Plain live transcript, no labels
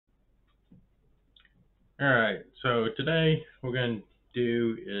Alright, so today we're going to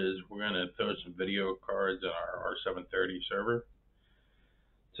do is we're going to throw some video cards in our R730 server.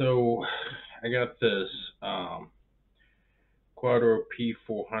 So I got this Quadro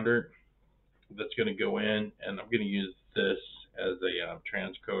P400 that's going to go in, and I'm going to use this as a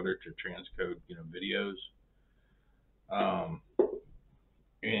transcoder to transcode videos.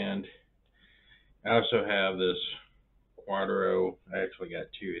 And I also have this Quadro. I actually got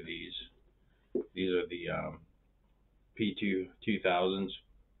two of these. These are the P2000s,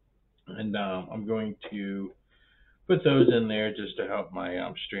 and I'm going to put those in there just to help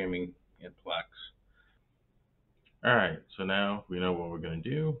my streaming in Plex. Alright, so now we know what we're going to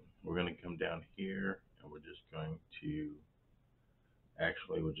do. We're going to come down here and we're just going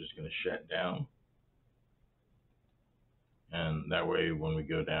to shut down, and that way when we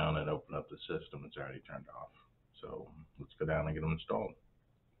go down and open up the system, it's already turned off. So let's go down and get them installed.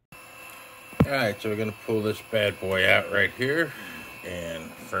 Alright, so we're going to pull this bad boy out right here, and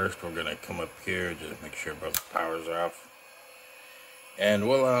first we're going to come up here, just make sure both the powers are off, and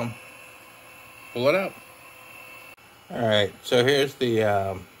we'll pull it out. Alright, so here's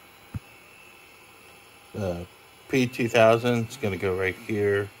the P2000. It's going to go right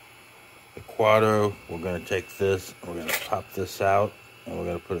here. The Quadro, we're going to take this, we're going to pop this out, and we're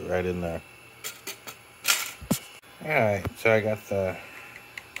going to put it right in there. Alright, so I got the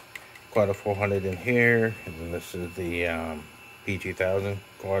Quadro 400 in here, and then this is the P2000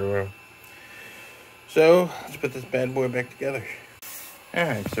 Quadro. So let's put this bad boy back together.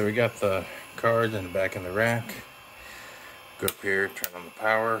 Alright, so we got the cards in the back of the rack. Go up here, turn on the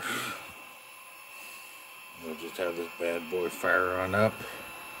power. We'll just have this bad boy fire on up.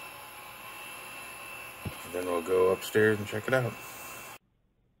 And then we'll go upstairs and check it out.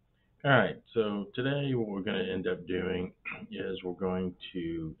 Alright, so today what we're going to end up doing is we're going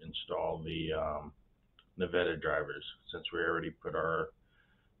to install the NVDIA drivers. Since we already put our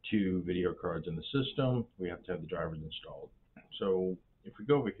two video cards in the system, we have to have the drivers installed. So if we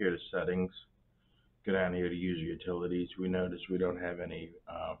go over here to settings, go down here to user utilities, we notice we don't have any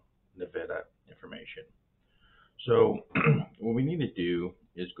NVDIA information. So what we need to do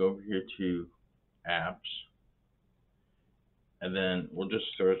is go over here to apps, and then we'll just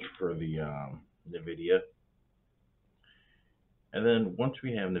search for the NVIDIA. And then once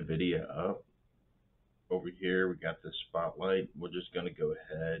we have NVIDIA up, over here we got this spotlight. We're just going to go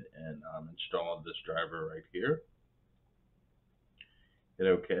ahead and install this driver right here. Hit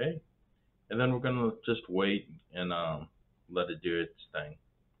OK. And then we're going to just wait and let it do its thing.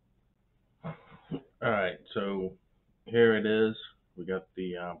 Alright, so here it is. We got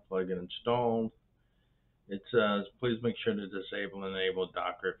the plugin installed. It says, please make sure to disable and enable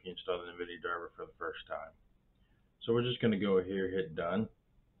Docker if you install the NVIDIA driver for the first time. So we're just going to go here, hit done.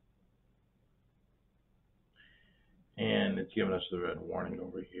 And it's giving us the red warning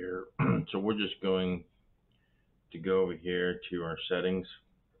over here. So we're just going to go over here to our settings.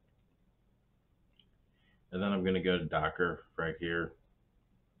 And then I'm going to go to Docker right here.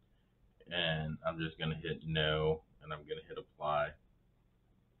 And I'm just going to hit no, and I'm going to hit apply.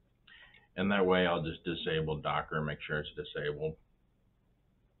 And that way I'll just disable Docker and make sure it's disabled.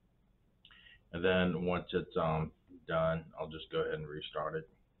 And then once it's done, I'll just go ahead and restart it.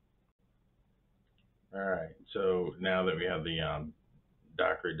 Alright, so now that we have the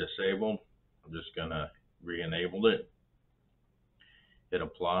Docker disabled, I'm just going to re-enable it. Hit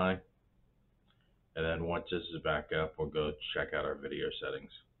apply. And then once this is back up, we'll go check out our video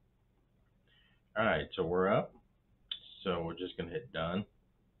settings. Alright, so we're up. So we're just going to hit done.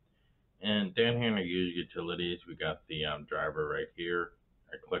 And down here in our user utilities, we got the driver right here.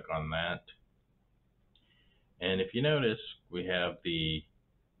 I click on that. And if you notice, we have the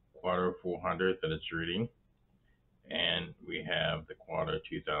Quadro 400 that it's reading. And we have the Quadro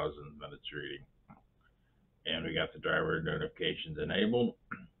 2000 that it's reading. And we got the driver notifications enabled.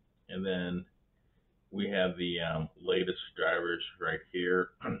 And then we have the latest drivers right here.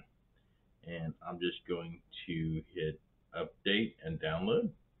 And I'm just going to hit update and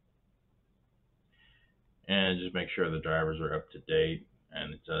download. And just make sure the drivers are up to date,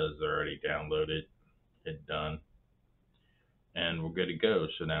 and it says they're already downloaded. Hit done. And we're good to go.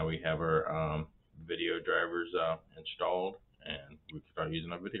 So now we have our video drivers installed, and we can start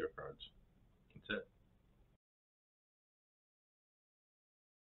using our video cards.